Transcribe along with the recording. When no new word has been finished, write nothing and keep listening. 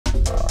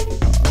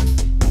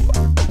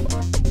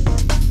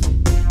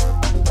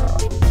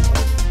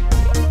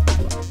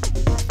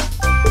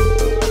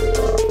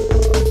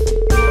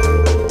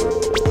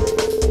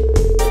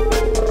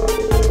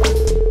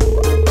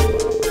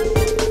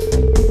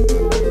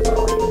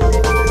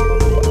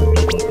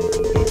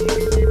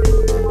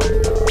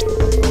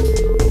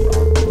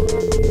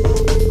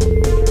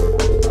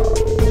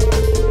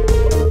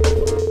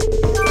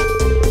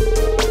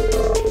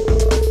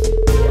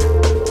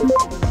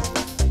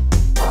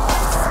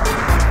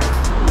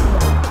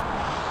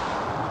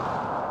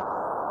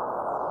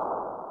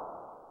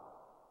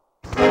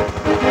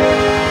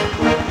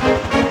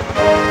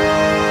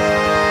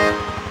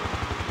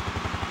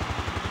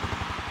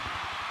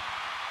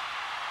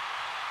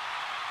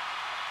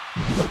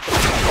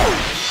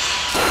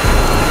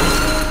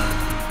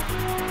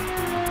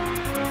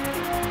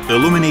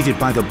Illuminated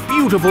by the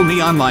beautiful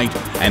neon light,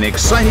 an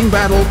exciting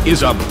battle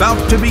is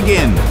about to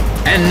begin.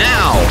 And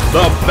now,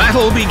 the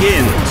battle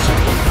begins!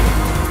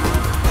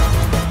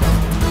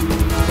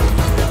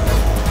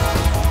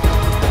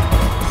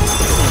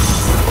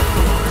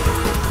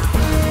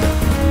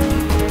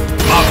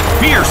 A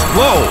fierce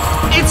blow!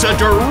 It's a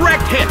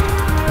direct hit!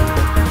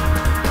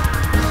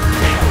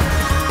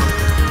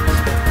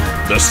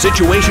 The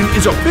situation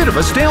is a bit of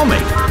a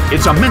stalemate.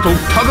 It's a mental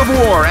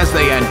tug-of-war as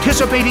they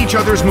anticipate each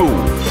other's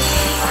move.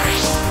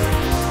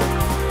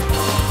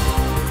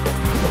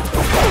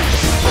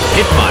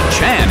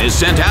 Hitmonchan is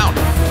sent out.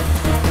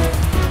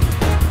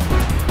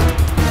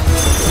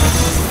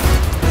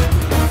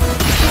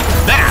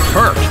 That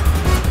hurt!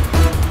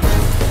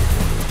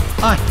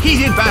 A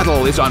heated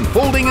battle is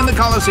unfolding in the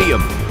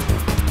Colosseum.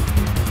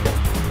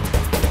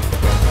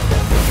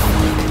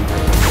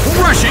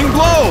 Rushing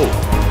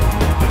blow!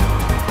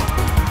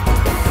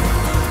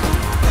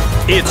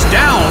 It's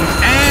down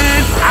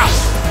and out!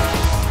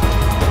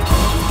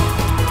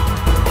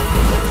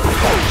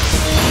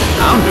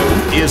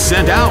 Houndoom is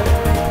sent out.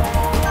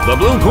 The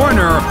blue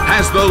corner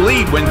has the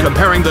lead when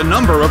comparing the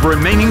number of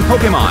remaining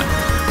Pokémon.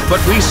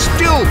 But we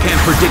still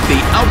can't predict the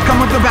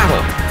outcome of the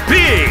battle.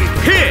 Big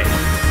hit!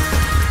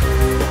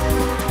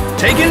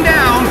 Taken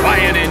down by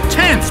an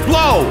intense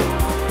blow!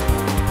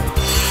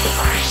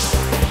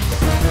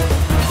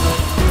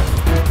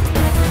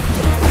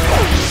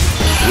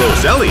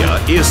 Roselia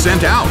is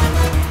sent out.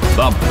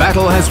 The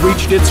battle has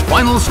reached its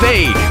final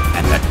stage,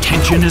 and the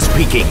tension is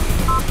peaking.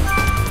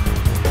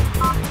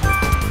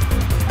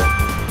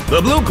 The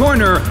blue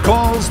corner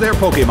calls their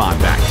Pokémon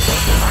back.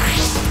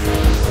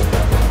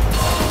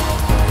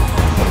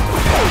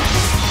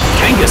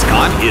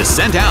 Kangaskhan is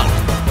sent out.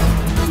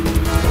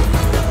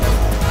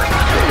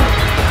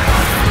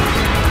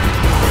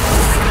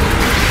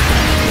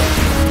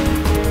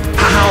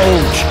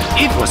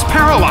 Ouch! It was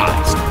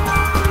paralyzed.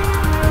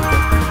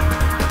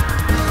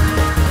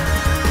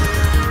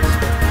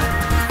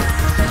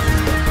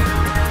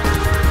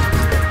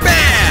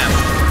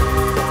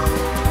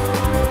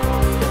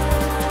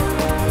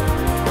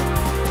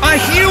 A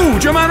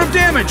huge amount of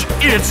damage!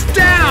 It's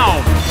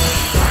down!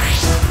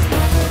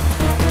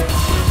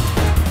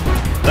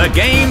 The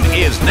game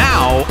is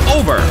now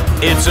over.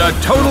 It's a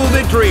total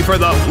victory for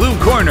the blue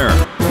corner.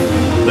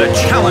 The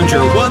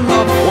challenger won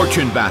the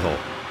fortune battle.